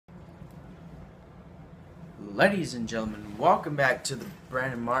Ladies and gentlemen, welcome back to the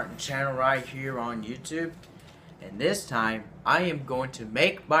Brandon Martin channel right here on YouTube. And this time, I am going to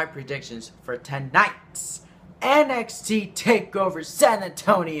make my predictions for tonight's NXT Takeover San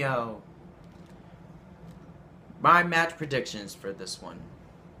Antonio. My match predictions for this one,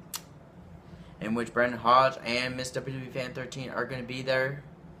 in which Brendan Hodge and Miss WWE Fan 13 are going to be there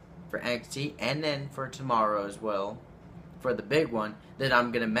for NXT, and then for tomorrow as well, for the big one that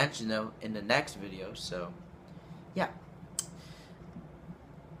I'm going to mention though in the next video. So yeah.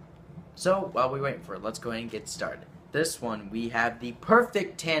 So while we wait for it, let's go ahead and get started. This one, we have the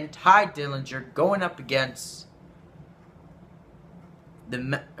Perfect 10 Ty Dillinger going up against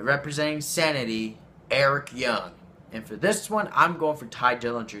the representing Sanity, Eric Young. And for this one, I'm going for Ty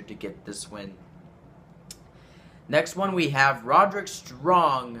Dillinger to get this win. Next one, we have Roderick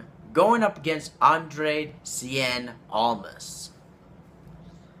Strong going up against Andre Cien Almas.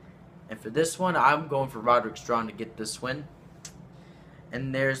 And for this one, I'm going for Roderick Strong to get this win.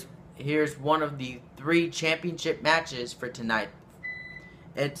 And here's one of the 3 championship matches for tonight.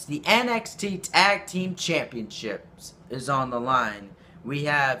 It's the NXT Tag Team Championships is on the line. We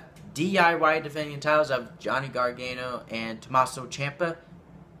have DIY defending titles of Johnny Gargano and Tommaso Ciampa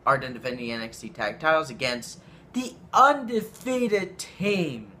are then defending NXT Tag titles against the undefeated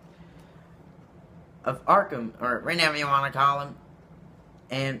team of Arkham, or whatever you want to call him,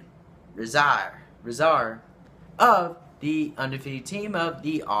 and Razar of the undefeated team of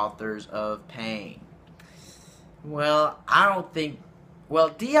the Authors of Pain. Well, I don't think... Well,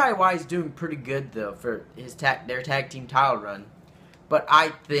 DIY is doing pretty good, though, for their tag team title run. But I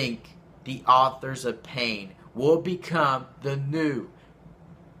think the Authors of Pain will become the new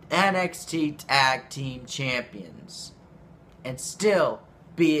NXT Tag Team Champions and still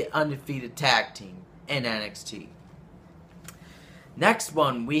be an undefeated tag team in NXT. Next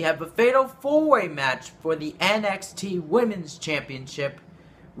one, we have a fatal 4-way match for the NXT Women's Championship.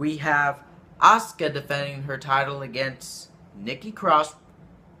 We have Asuka defending her title against Nikki Cross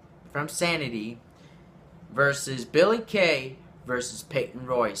from Sanity versus Billie Kay versus Peyton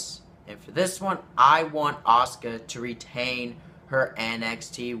Royce. And for this one, I want Asuka to retain her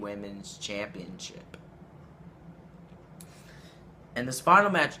NXT Women's Championship. And this final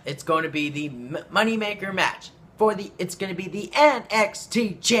match, it's going to be the Moneymaker match. It's going to be the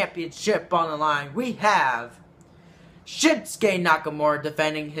NXT Championship on the line. We have Shinsuke Nakamura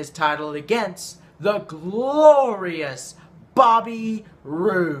defending his title against the glorious Bobby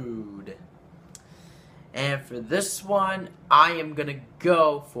Roode. And for this one, I am going to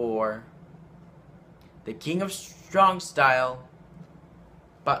go for the King of Strong Style.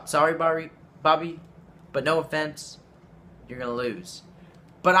 But sorry, Bobby, but no offense, you're going to lose.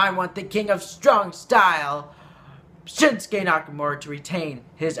 But I want the King of Strong Style, Shinsuke Nakamura, to retain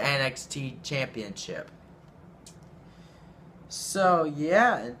his NXT Championship. So,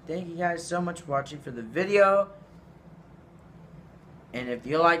 yeah, and thank you guys so much for watching for the video. And if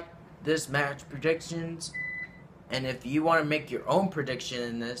you like this match predictions, and if you want to make your own prediction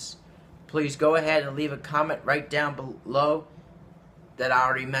in this, please go ahead and leave a comment right down below that I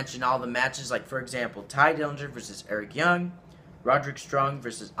already mentioned all the matches. Like, for example, Ty Dillinger versus Eric Young, Roderick Strong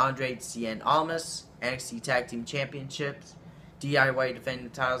versus Andre Cien Almas, NXT Tag Team Championships, DIY defending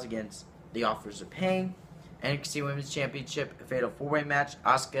the titles against the Authors of Pain, NXT Women's Championship, a fatal 4-way match,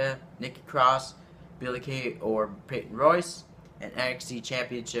 Asuka, Nikki Cross, Billie Kay, or Peyton Royce, and NXT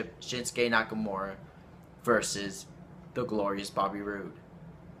Championship, Shinsuke Nakamura versus the glorious Bobby Roode.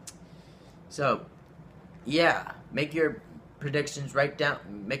 So, yeah, make your predictions right down,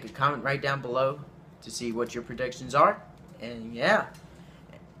 make a comment right down below to see what your predictions are. And yeah,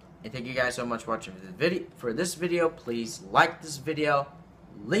 and thank you guys so much for watching this video. Please like this video,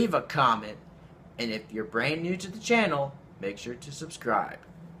 leave a comment, and if you're brand new to the channel, make sure to subscribe.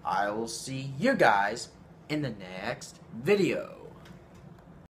 I will see you guys in the next video.